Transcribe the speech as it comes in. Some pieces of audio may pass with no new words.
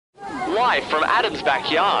live from Adam's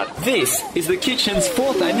backyard. This is the kitchen's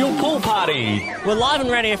 4th annual pool party. We're live on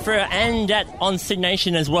Radio Free and on Sig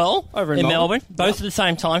Nation as well. Over in Melbourne. Both at the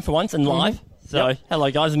same time for once and live. So,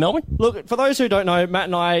 hello guys in Melbourne. Look, for those who don't know, Matt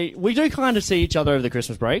and I, we do kind of see each other over the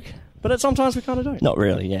Christmas break, but sometimes we kind of don't. Not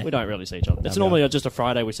really, yeah. We don't really see each other. It's normally just a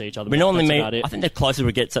Friday we see each other. We normally meet, I think the closer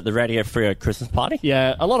we get at the Radio Free Christmas party.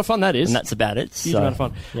 Yeah, a lot of fun that is. And that's about it. Huge amount of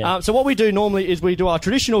fun. Yeah. So what we do normally is we do our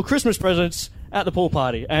traditional Christmas presents at the pool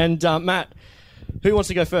party. And Matt, who wants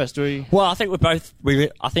to go first? Do we? Well, I think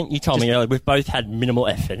I think you told me earlier, we've both had minimal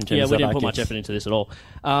effort in terms of we didn't put much effort into this at all.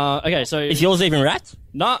 Okay, so... Is yours even wrapped?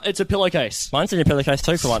 No, it's a pillowcase. Mine's in a pillowcase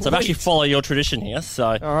too for once. I've actually followed your tradition here, so...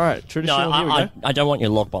 All right, traditional, here we go. I don't want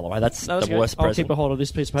your lock, by the way. That's the worst present. I'll keep a hold of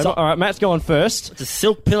this piece of paper. All right, Matt's going first. It's a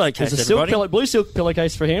silk pillowcase, It's a blue silk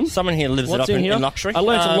pillowcase for him. Someone here lives it up in luxury. I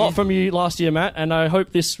learned a lot from you last year, Matt, and I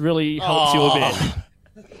hope this really helps you a bit.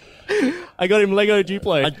 I got him Lego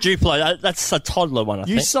Duplo. A Duplo. That's a toddler one, I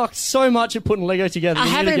think. You sucked so much at putting Lego together. I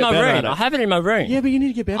have it in my room. Yeah, but you need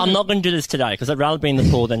to get better. I'm not going to do this today because I'd rather be in the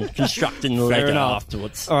pool than constructing the Lego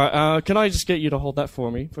afterwards. All right, can I just get you to hold that for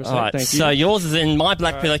me for a second? All right, thank you. So yours is in my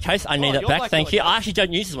black pillowcase. I need it back. Thank you. I actually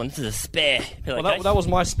don't use this one. This is a spare pillowcase. Well, that was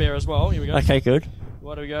my spare as well. Here we go. Okay, good.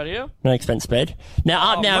 What do we got here? No expense spared.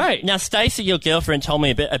 Now, Stacey, your girlfriend, told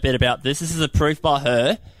me a bit about this. This is a proof by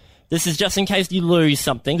her. This is just in case you lose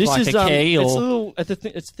something, a key or... It's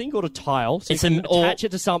a thing called a tile. So you can attach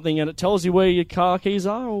it to something and it tells you where your car keys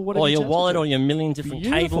are or whatever. Or your wallet or your million different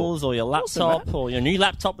cables or your laptop or your new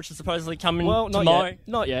laptop, which is supposedly coming tomorrow.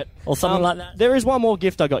 Not yet. Or something like that. There is one more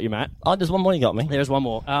gift I got you, Matt. Oh, there's one more you got me. There's one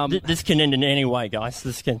more. This can end in any way, guys.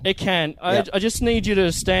 It can. I just need you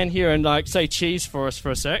to stand here and say cheese for us for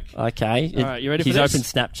a sec. Okay. All right, you ready for this? this?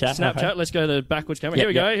 He's opened Snapchat. Okay. Let's go to the backwards camera. Here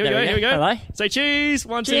we go. Here we go. Hello? Say cheese.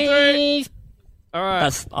 1, 2, 3. All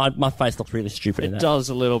right. My face looks really stupid in that. It does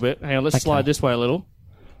a little bit. Hang on, let's slide this way a little.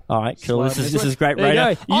 All right, cool. This is great radio.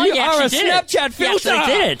 You are a Snapchat filter. You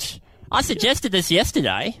actually did it. I suggested this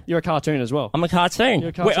yesterday. You're a cartoon as well. I'm a cartoon.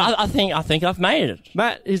 You're a cartoon. I think I've made it.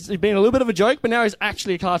 Matt is being a little bit of a joke, but now he's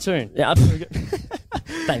actually a cartoon. Yeah.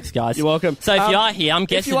 Thanks, guys. You're welcome. So if you are here, I'm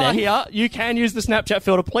guessing if you are here, you can use the Snapchat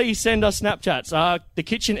filter. Please send us Snapchats. The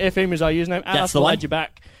Kitchen FM is our username. That's the one. Add you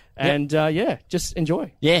back. And, just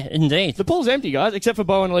enjoy. Yeah, indeed. The pool's empty, guys, except for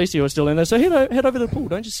Bo and Alicia who are still in there. So head over to the pool.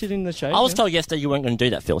 Don't just sit in the shade. I was told yesterday you weren't going to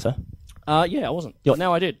do that filter. Yeah, I wasn't.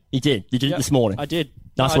 Now I did. You did? You did it this morning? I did.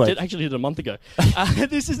 Nice work. I actually did it a month ago.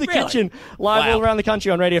 This is The Kitchen, live all around the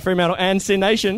country on Radio Fremantle and Sin Nation.